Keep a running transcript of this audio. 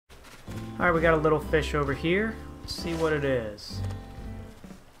Alright, we got a little fish over here. Let's see what it is.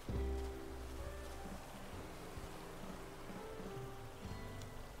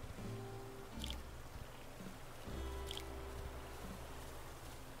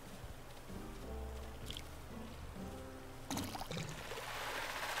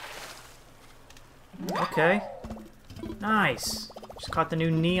 Okay. Nice. Just caught the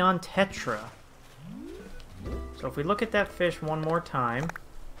new Neon Tetra. So if we look at that fish one more time,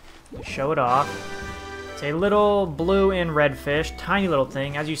 show it off. It's a little blue and red fish, tiny little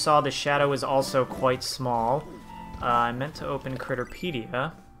thing. As you saw, the shadow is also quite small. I meant to open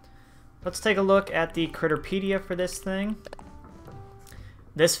Critterpedia. Let's take a look at the Critterpedia for this thing.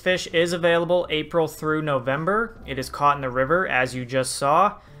 This fish is available April through November. It is caught in the river, as you just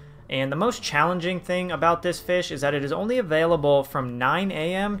saw. And the most challenging thing about this fish is that it is only available from 9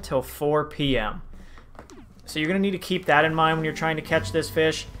 a.m. till 4 p.m. So you're going to need to keep that in mind when you're trying to catch this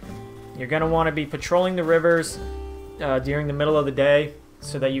fish. You're going to want to be patrolling the rivers during the middle of the day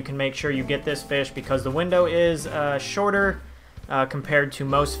so that you can make sure you get this fish, because the window is shorter compared to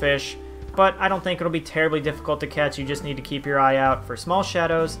most fish. But I don't think it'll be terribly difficult to catch. You just need to keep your eye out for small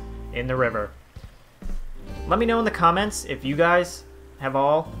shadows in the river. Let me know in the comments if you guys have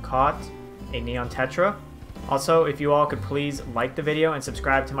all caught a Neon Tetra. Also, if you all could please like the video and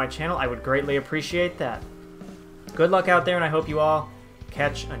subscribe to my channel, I would greatly appreciate that. Good luck out there, and I hope you all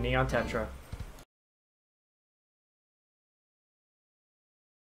catch a Neon Tetra.